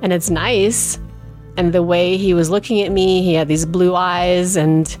attention, and it's nice. And the way he was looking at me, he had these blue eyes,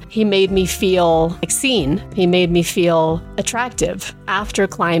 and he made me feel like seen. He made me feel attractive. After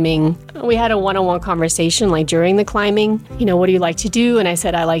climbing, we had a one-on-one conversation, like during the climbing. What do you like to do? And I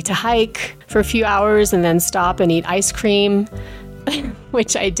said, I like to hike for a few hours and then stop and eat ice cream.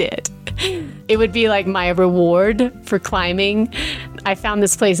 Which I did. It would be like my reward for climbing. I found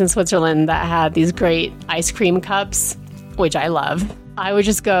this place in Switzerland that had these great ice cream cups, which I love. I would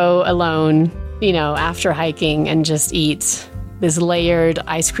just go alone, after hiking, and just eat this layered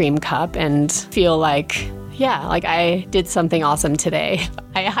ice cream cup and feel like, yeah, like I did something awesome today.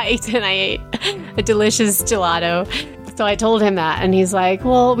 I hiked and I ate a delicious gelato. So I told him that, and he's like,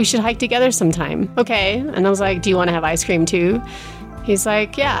 well, we should hike together sometime. Okay. And I was like, do you want to have ice cream too? He's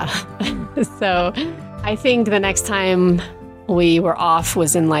like, yeah. So I think the next time we were off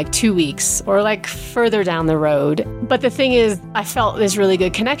was in like 2 weeks, or like further down the road. But the thing is, I felt this really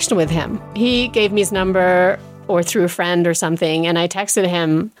good connection with him. He gave me his number, or through a friend or something, and I texted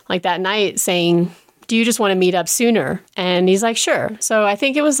him like that night saying, do you just want to meet up sooner? And he's like, sure. So I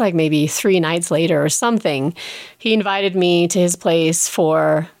think it was like maybe 3 nights later or something, he invited me to his place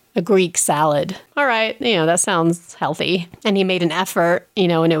for a Greek salad. All right, that sounds healthy. And he made an effort,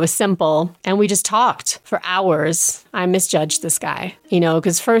 and it was simple. And we just talked for hours. I misjudged this guy,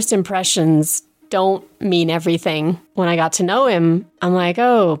 because first impressions don't mean everything. When I got to know him, I'm like,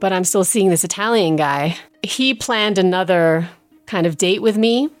 oh, but I'm still seeing this Italian guy. He planned another kind of date with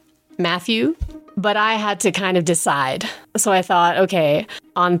me, Matthew. But I had to kind of decide. So I thought, okay,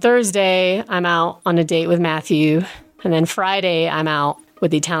 on Thursday, I'm out on a date with Matthew. And then Friday, I'm out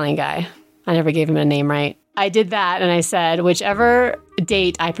with the Italian guy. I never gave him a name right. I did that, and I said, whichever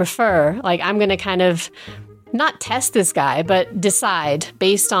date I prefer, like, I'm going to kind of not test this guy, but decide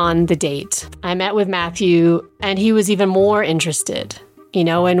based on the date. I met with Matthew, and he was even more interested.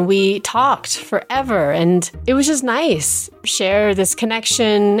 And we talked forever, and it was just nice. Share this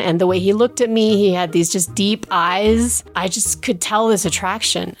connection, and the way he looked at me, he had these just deep eyes. I just could tell this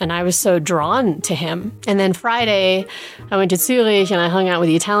attraction, and I was so drawn to him. And then Friday, I went to Zurich, and I hung out with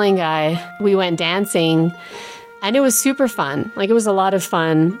the Italian guy. We went dancing, and it was super fun. Like, it was a lot of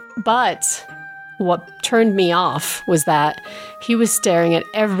fun, but what turned me off was that he was staring at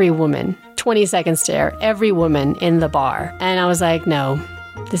every woman, 20-second stare, every woman in the bar. And I was like, no,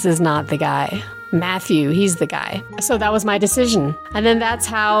 this is not the guy. Matthew, he's the guy. So that was my decision. And then that's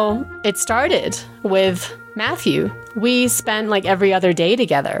how it started with Matthew. We spent like every other day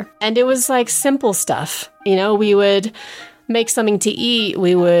together. And it was like simple stuff. We would make something to eat.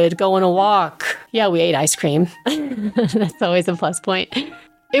 We would go on a walk. Yeah, we ate ice cream. That's always a plus point.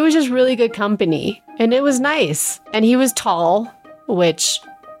 It was just really good company, and it was nice. And he was tall, which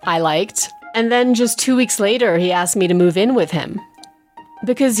I liked. And then just 2 weeks later, he asked me to move in with him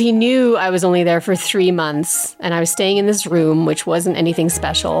because he knew I was only there for 3 months, and I was staying in this room, which wasn't anything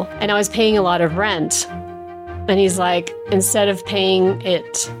special, and I was paying a lot of rent. And he's like, instead of paying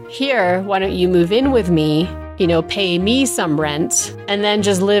it here, why don't you move in with me? Pay me some rent and then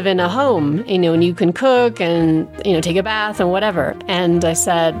just live in a home, and you can cook and, take a bath and whatever. And I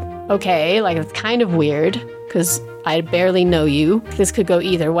said, okay, like, it's kind of weird because I barely know you. This could go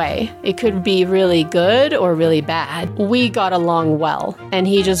either way. It could be really good or really bad. We got along well, and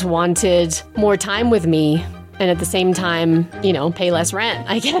he just wanted more time with me. And at the same time, pay less rent,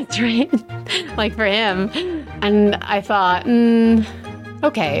 I guess, right? Like for him. And I thought,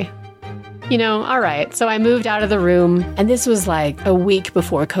 okay, all right. So I moved out of the room, and this was like a week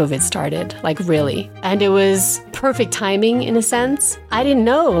before COVID started, like really. And it was perfect timing in a sense. I didn't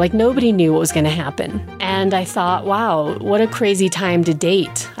know, like nobody knew what was going to happen. And I thought, wow, what a crazy time to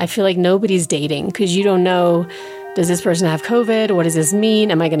date. I feel like nobody's dating because you don't know, does this person have COVID? What does this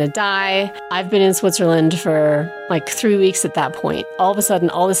mean? Am I going to die? I've been in Switzerland for like 3 weeks at that point. All of a sudden,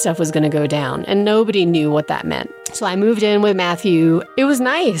 all this stuff was going to go down, and nobody knew what that meant. So I moved in with Matthew. It was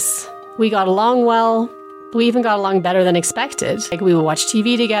nice. We got along well. We even got along better than expected. Like we would watch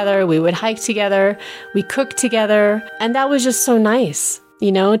TV together. We would hike together. We cooked together. And that was just so nice,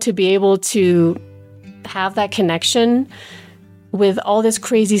 to be able to have that connection with all this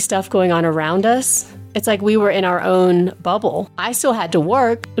crazy stuff going on around us. It's like we were in our own bubble. I still had to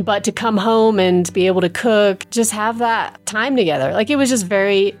work, but to come home and be able to cook, just have that time together. Like it was just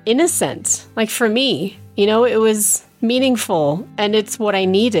very innocent. Like for me, it was meaningful, and it's what I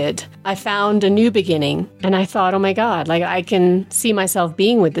needed. I found a new beginning, and I thought, oh my God, like I can see myself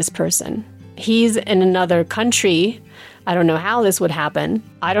being with this person. He's in another country. I don't know how this would happen.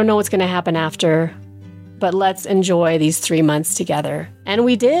 I don't know what's going to happen after. But let's enjoy these 3 months together. And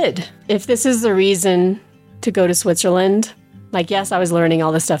we did. If this is the reason to go to Switzerland, like, yes, I was learning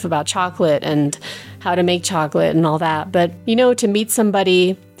all this stuff about chocolate and how to make chocolate and all that. But, to meet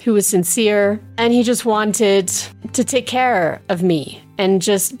somebody who was sincere and he just wanted to take care of me and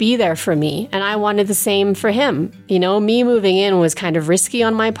just be there for me. And I wanted the same for him. Me moving in was kind of risky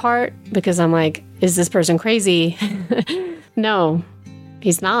on my part because I'm like, is this person crazy? No.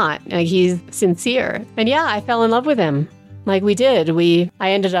 He's not. Like, he's sincere. And yeah, I fell in love with him. Like we did.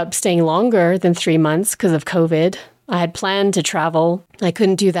 I ended up staying longer than 3 months because of COVID. I had planned to travel. I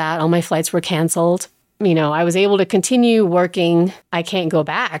couldn't do that. All my flights were canceled. I was able to continue working. I can't go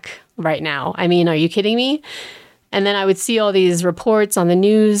back right now. I mean, are you kidding me? And then I would see all these reports on the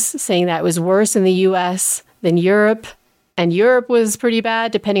news saying that it was worse in the US than Europe. And Europe was pretty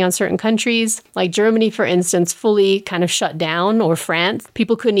bad, depending on certain countries. Like Germany, for instance, fully kind of shut down, or France.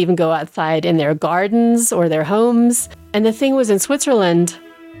 People couldn't even go outside in their gardens or their homes. And the thing was, in Switzerland,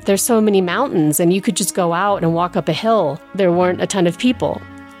 there's so many mountains, and you could just go out and walk up a hill. There weren't a ton of people.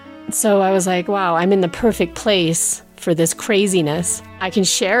 So I was like, wow, I'm in the perfect place for this craziness. I can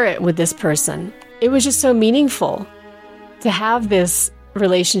share it with this person. It was just so meaningful to have this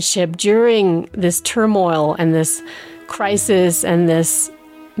relationship during this turmoil and this crisis and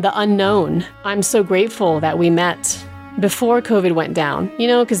the unknown. I'm so grateful that we met before COVID went down,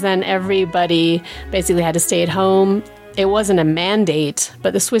 because then everybody basically had to stay at home. It wasn't a mandate,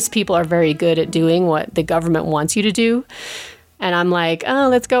 but the Swiss people are very good at doing what the government wants you to do. And I'm like, oh,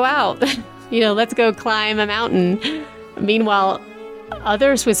 let's go out, let's go climb a mountain. Meanwhile,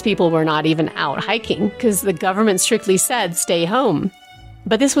 other Swiss people were not even out hiking because the government strictly said, stay home.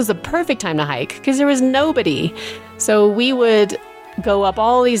 But this was the perfect time to hike because there was nobody. So we would go up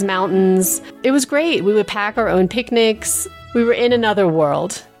all these mountains. It was great. We would pack our own picnics. We were in another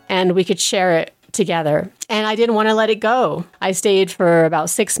world, and we could share it together. And I didn't want to let it go. I stayed for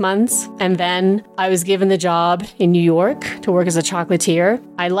about 6 months, and then I was given the job in New York to work as a chocolatier.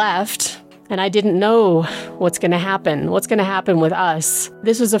 I left, and I didn't know what's going to happen with us.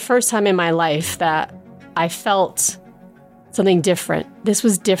 This was the first time in my life that I felt something different. This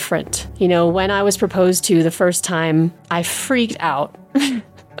was different. When I was proposed to the first time, I freaked out.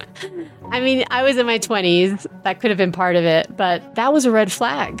 I mean, I was in my 20s. That could have been part of it, but that was a red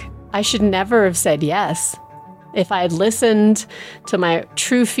flag. I should never have said yes. If I had listened to my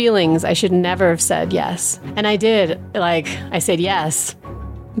true feelings, I should never have said yes. And I did. I said yes.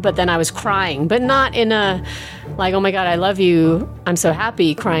 But then I was crying, but not in a like, oh my God, I love you, I'm so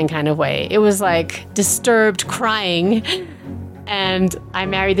happy crying kind of way. It was like disturbed crying. And I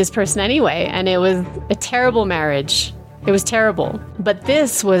married this person anyway. And it was a terrible marriage. It was terrible. But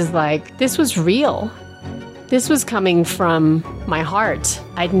this was real. This was coming from my heart.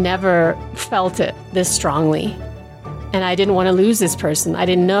 I'd never felt it this strongly. And I didn't want to lose this person. I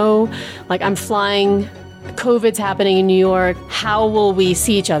didn't know, I'm flying, COVID's happening in New York. How will we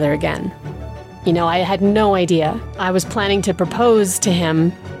see each other again? I had no idea. I was planning to propose to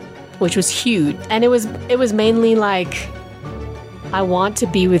him, which was huge. And it was mainly I want to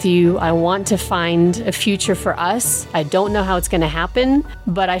be with you. I want to find a future for us. I don't know how it's going to happen,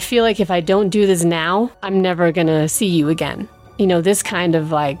 but I feel like if I don't do this now, I'm never going to see you again. this kind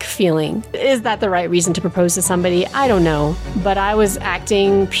of like feeling. Is that the right reason to propose to somebody? I don't know. But I was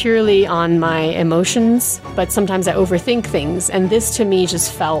acting purely on my emotions, but sometimes I overthink things. And this to me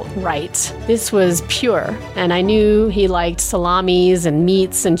just felt right. This was pure. And I knew he liked salamis and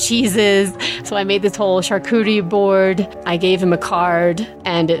meats and cheeses. So I made this whole charcuterie board. I gave him a card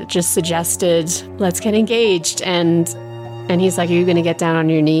and it just suggested, let's get engaged. And he's like, are you going to get down on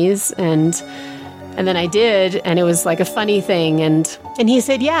your knees? And then I did, and it was like a funny thing. And he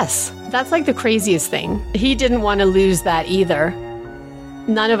said yes. That's like the craziest thing. He didn't want to lose that either.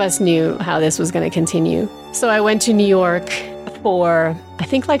 None of us knew how this was going to continue. So I went to New York for, I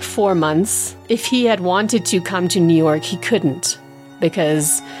think, like 4 months. If he had wanted to come to New York, he couldn't,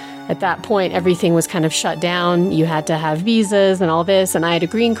 because at that point, everything was kind of shut down. You had to have visas and all this, and I had a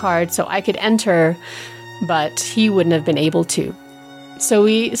green card, so I could enter, but he wouldn't have been able to. So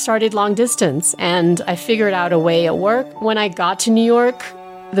we started long distance, and I figured out a way at work. When I got to New York,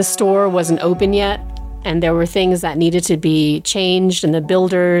 the store wasn't open yet, and there were things that needed to be changed, and the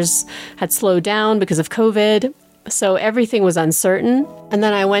builders had slowed down because of COVID. So everything was uncertain. And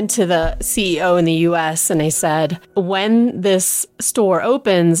then I went to the CEO in the US and I said, when this store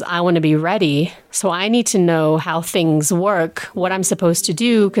opens, I want to be ready. So I need to know how things work, what I'm supposed to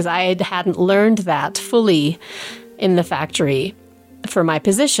do, because I hadn't learned that fully in the factory for my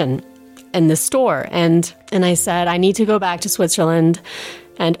position in the store. And I said, I need to go back to Switzerland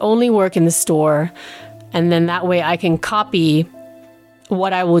and only work in the store. And then that way I can copy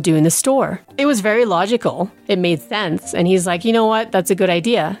what I will do in the store. It was very logical. It made sense. And he's like, you know what? That's a good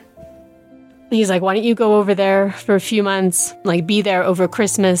idea. He's like, why don't you go over there for a few months, like be there over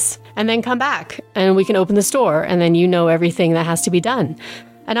Christmas and then come back and we can open the store. And then you know everything that has to be done.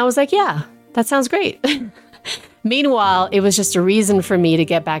 And I was like, yeah, that sounds great. Meanwhile, it was just a reason for me to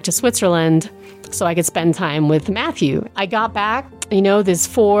get back to Switzerland so I could spend time with Matthew. I got back, this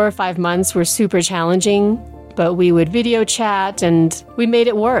 4 or 5 months were super challenging, but we would video chat and we made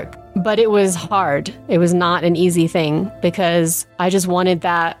it work. But it was hard. It was not an easy thing because I just wanted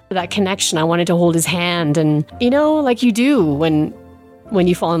that connection. I wanted to hold his hand and, like you do when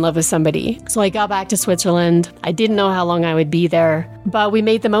you fall in love with somebody. So I got back to Switzerland. I didn't know how long I would be there, but we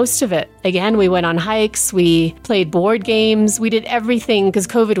made the most of it. Again, we went on hikes, we played board games, we did everything because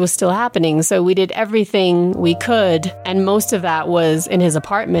COVID was still happening. So we did everything we could. And most of that was in his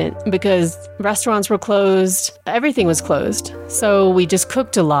apartment because restaurants were closed. Everything was closed. So we just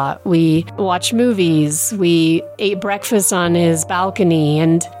cooked a lot. We watched movies. We ate breakfast on his balcony.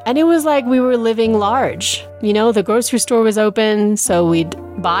 And it was like we were living large. The grocery store was open, so we'd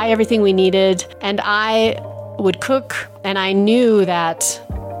buy everything we needed. And I would cook, and I knew that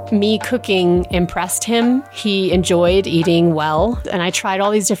me cooking impressed him. He enjoyed eating well, and I tried all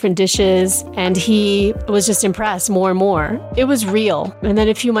these different dishes, and he was just impressed more and more. It was real. And then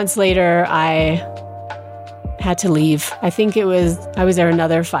a few months later, I had to leave. I think I was there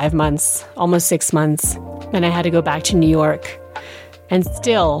another 5 months, almost 6 months, and I had to go back to New York. And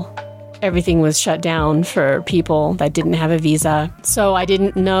still, everything was shut down for people that didn't have a visa. So I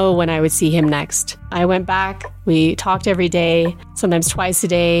didn't know when I would see him next. I went back. We talked every day, sometimes twice a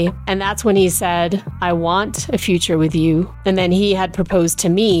day. And that's when he said, I want a future with you. And then he had proposed to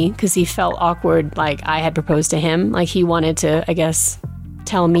me because he felt awkward, like I had proposed to him. Like he wanted to, I guess,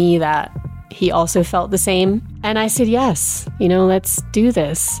 tell me that he also felt the same. And I said, yes, let's do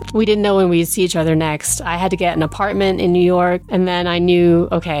this. We didn't know when we'd see each other next. I had to get an apartment in New York. And then I knew,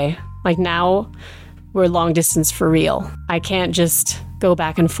 okay, like now we're long distance for real. I can't just go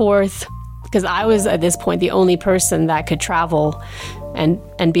back and forth because I was at this point the only person that could travel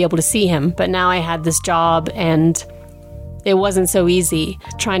and be able to see him. But now I had this job and it wasn't so easy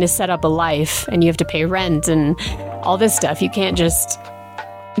trying to set up a life and you have to pay rent and all this stuff. You can't just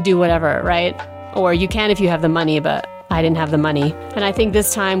do whatever, right? Or you can if you have the money, but I didn't have the money. And I think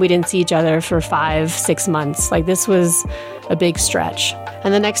this time we didn't see each other for 5-6 months. Like this was a big stretch.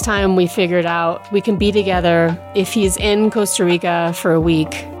 And the next time we figured out we can be together. If he's in Costa Rica for a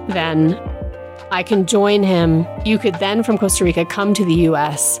week, then I can join him. You could then from Costa Rica come to the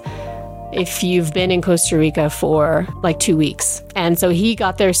US if you've been in Costa Rica for like 2 weeks. And so he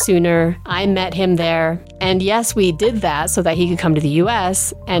got there sooner. I met him there. And yes, we did that so that he could come to the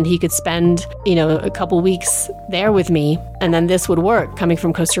US and he could spend, a couple weeks there with me. And then this would work coming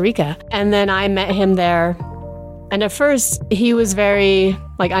from Costa Rica. And then I met him there. And at first he was very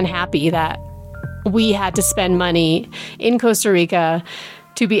unhappy that we had to spend money in Costa Rica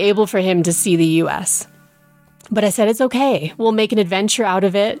to be able for him to see the US. But I said, it's okay. We'll make an adventure out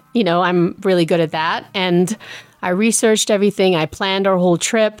of it. I'm really good at that. And I researched everything. I planned our whole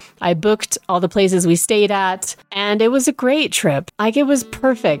trip. I booked all the places we stayed at. And it was a great trip. Like, it was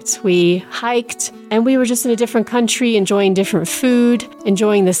perfect. We hiked and we were just in a different country, enjoying different food,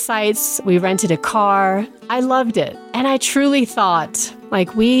 enjoying the sights. We rented a car. I loved it. And I truly thought,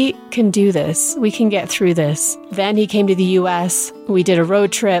 like, we can do this. We can get through this. Then he came to the US. We did a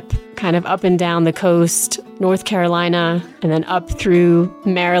road trip, kind of up and down the coast, North Carolina, and then up through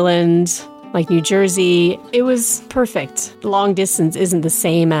Maryland, like New Jersey. It was perfect. Long distance isn't the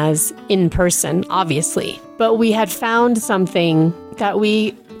same as in person, obviously. But we had found something that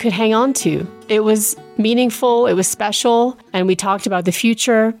we could hang on to. It was meaningful, it was special, and we talked about the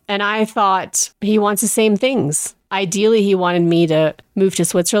future. And I thought he wants the same things. Ideally, he wanted me to move to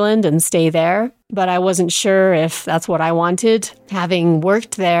Switzerland and stay there, but I wasn't sure if that's what I wanted. Having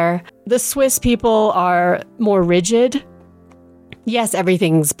worked there, the Swiss people are more rigid. Yes,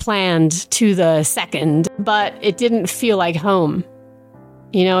 everything's planned to the second, but it didn't feel like home.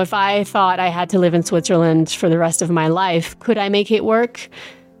 You know, if I thought I had to live in Switzerland for the rest of my life, could I make it work?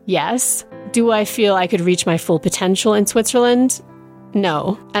 Yes. Do I feel I could reach my full potential in Switzerland?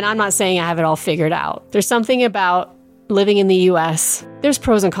 No. And I'm not saying I have it all figured out. There's something about living in the US. There's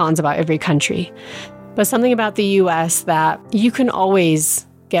pros and cons about every country, but something about the US that you can always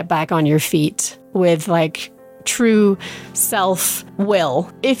get back on your feet with, like, true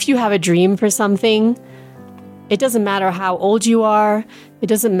self-will. If you have a dream for something, it doesn't matter how old you are. It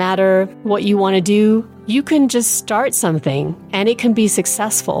doesn't matter what you want to do. You can just start something and it can be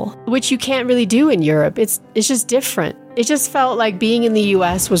successful, which you can't really do in Europe. It's just different. It just felt like being in the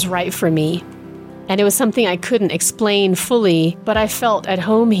US was right for me. And it was something I couldn't explain fully, but I felt at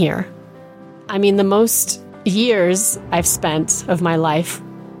home here. I mean, the most years I've spent of my life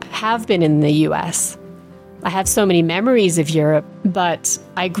have been in the US. I have so many memories of Europe, but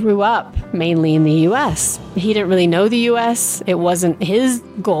I grew up mainly in the US. He didn't really know the US. It wasn't his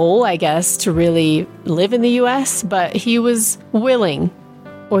goal, I guess, to really live in the US, but he was willing,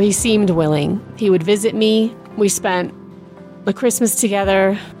 or he seemed willing. He would visit me. We spent the Christmas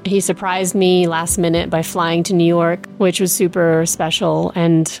together. He surprised me last minute by flying to New York, which was super special.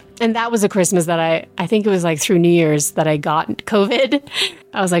 And that was a Christmas that I think it was like through New Year's that I got COVID.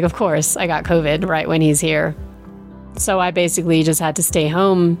 I was like, of course, I got COVID right when he's here. So I basically just had to stay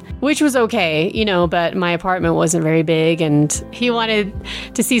home, which was okay, you know, but my apartment wasn't very big and he wanted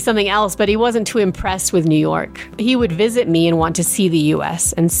to see something else, but he wasn't too impressed with New York. He would visit me and want to see the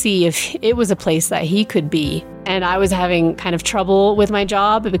US and see if it was a place that he could be. And I was having kind of trouble with my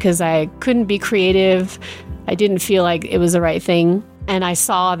job because I couldn't be creative. I didn't feel like it was the right thing. And I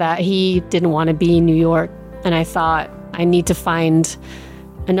saw that he didn't want to be in New York. And I thought, I need to find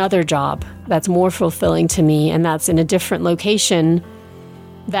another job that's more fulfilling to me and that's in a different location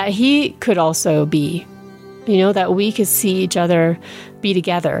that he could also be, you know, that we could see each other be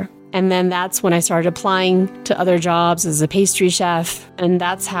together. And then that's when I started applying to other jobs as a pastry chef. And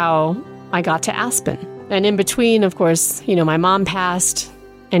that's how I got to Aspen. And in between, of course, you know, my mom passed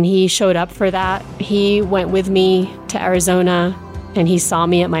and he showed up for that. He went with me to Arizona and he saw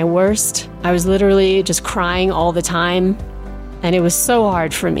me at my worst. I was literally just crying all the time. And it was so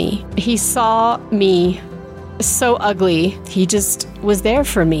hard for me. He saw me so ugly. He just was there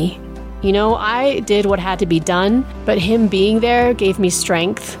for me. You know, I did what had to be done, but him being there gave me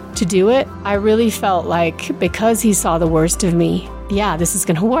strength to do it. I really felt like because he saw the worst of me, yeah, this is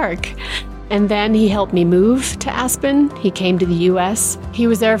gonna work. And then he helped me move to Aspen. He came to the US. He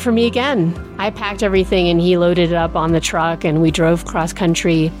was there for me again. I packed everything and he loaded it up on the truck and we drove cross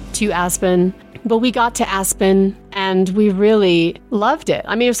country to Aspen. But we got to Aspen and we really loved it.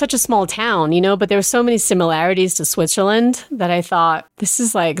 I mean, it was such a small town, you know, but there were so many similarities to Switzerland that I thought, this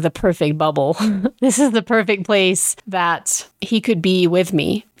is like the perfect bubble. This is the perfect place that he could be with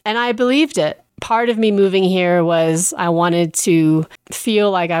me. And I believed it. Part of me moving here was I wanted to feel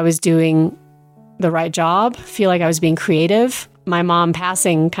like I was doing the right job, feel like I was being creative. My mom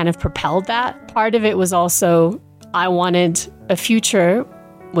passing kind of propelled that. Part of it was also I wanted a future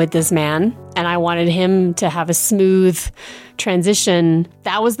with this man, and I wanted him to have a smooth transition.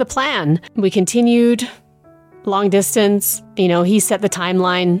 That was the plan. We continued long distance. You know, he set the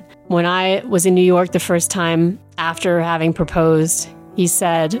timeline. When I was in New York the first time after having proposed, he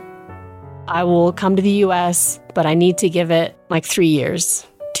said, I will come to the US, but I need to give it like 3 years,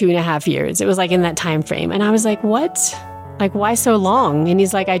 2.5 years. It was like in that time frame. And I was like, what? Like, why so long? And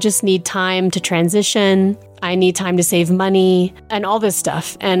he's like, I just need time to transition. I need time to save money and all this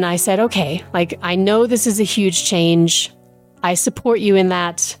stuff. And I said, okay, like, I know this is a huge change. I support you in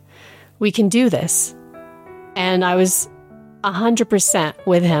that. We can do this. And I was 100%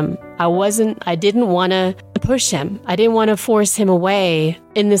 with him. I didn't want to push him. I didn't want to force him away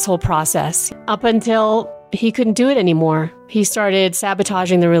in this whole process up until he couldn't do it anymore. He started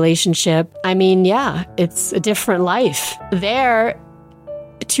sabotaging the relationship. I mean, yeah, it's a different life. There,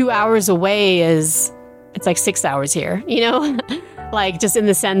 2 hours away it's like 6 hours here, like just in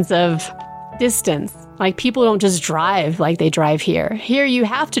the sense of distance. Like people don't just drive like they drive here. Here you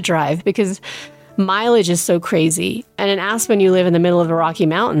have to drive because mileage is so crazy. And in Aspen, you live in the middle of the Rocky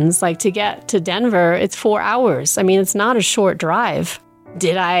Mountains. Like to get to Denver, it's 4 hours. I mean, it's not a short drive.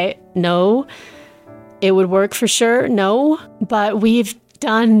 Did I know it would work for sure? No, but we've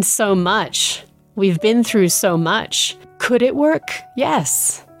done so much. We've been through so much. Could it work?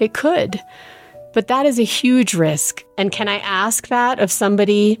 Yes, it could. But that is a huge risk. And can I ask that of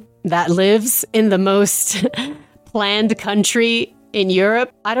somebody that lives in the most planned country in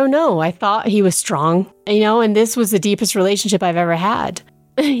Europe? I don't know. I thought he was strong, and this was the deepest relationship I've ever had.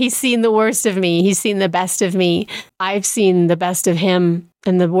 He's seen the worst of me. He's seen the best of me. I've seen the best of him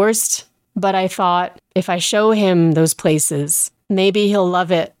and the worst. But I thought if I show him those places, maybe he'll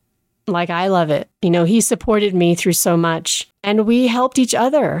love it like I love it. He supported me through so much and we helped each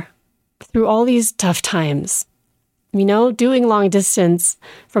other through all these tough times. Doing long distance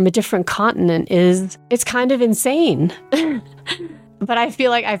from a different continent it's kind of insane. But I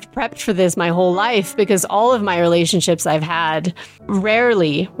feel like I've prepped for this my whole life because all of my relationships I've had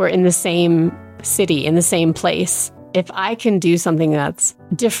rarely were in the same city, in the same place. If I can do something that's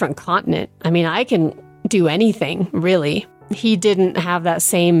different continent, I can do anything, really. He didn't have that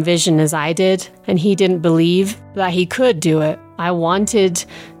same vision as I did, and he didn't believe that he could do it. I wanted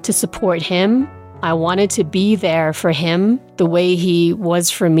to support him. I wanted to be there for him the way he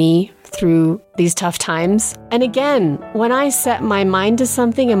was for me through these tough times. And again, when I set my mind to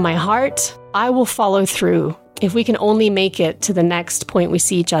something in my heart, I will follow through. If we can only make it to the next point we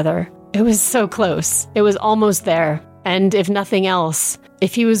see each other. It was so close. It was almost there. And if nothing else,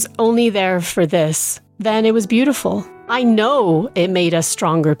 if he was only there for this, then it was beautiful. I know it made us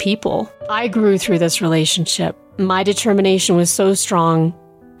stronger people. I grew through this relationship. My determination was so strong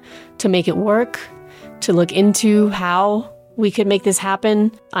to make it work, to look into how we could make this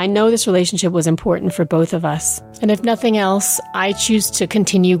happen. I know this relationship was important for both of us. And if nothing else, I choose to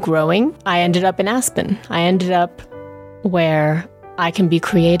continue growing. I ended up in Aspen. I ended up where I can be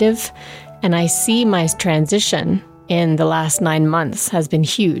creative, and I see my transition in the last 9 months has been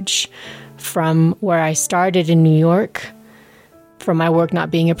huge. From where I started in New York, from my work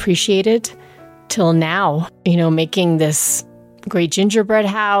not being appreciated, till now, making this great gingerbread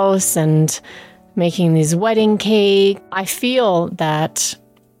house and making these wedding cake. I feel that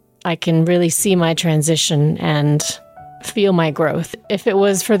I can really see my transition and feel my growth. If it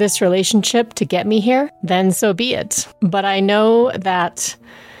was for this relationship to get me here, then so be it. But I know that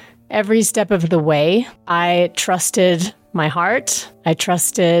every step of the way, I trusted my heart, I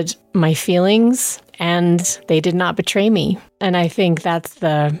trusted my feelings, and they did not betray me. And I think that's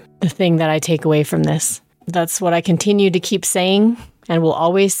the thing that I take away from this. That's what I continue to keep saying and will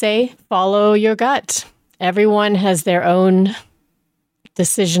always say, follow your gut. Everyone has their own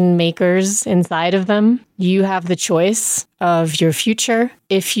decision makers inside of them. You have the choice of your future,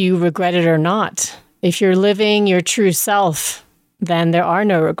 if you regret it or not. If you're living your true self, then there are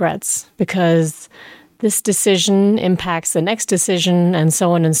no regrets, because this decision impacts the next decision and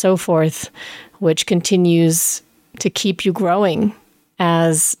so on and so forth, which continues to keep you growing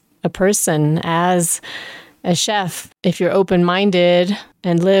as a person, as a chef. If you're open-minded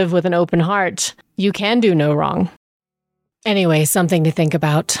and live with an open heart, you can do no wrong. Anyway, something to think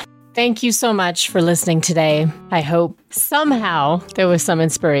about. Thank you so much for listening today. I hope somehow there was some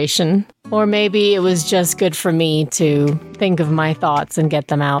inspiration, or maybe it was just good for me to think of my thoughts and get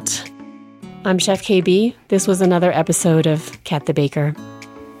them out. I'm Chef Kaybee. This was another episode of Kat the Baker.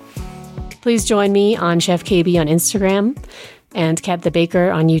 Please join me on Chef Kaybee on Instagram and Kat the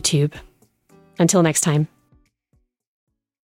Baker on YouTube. Until next time.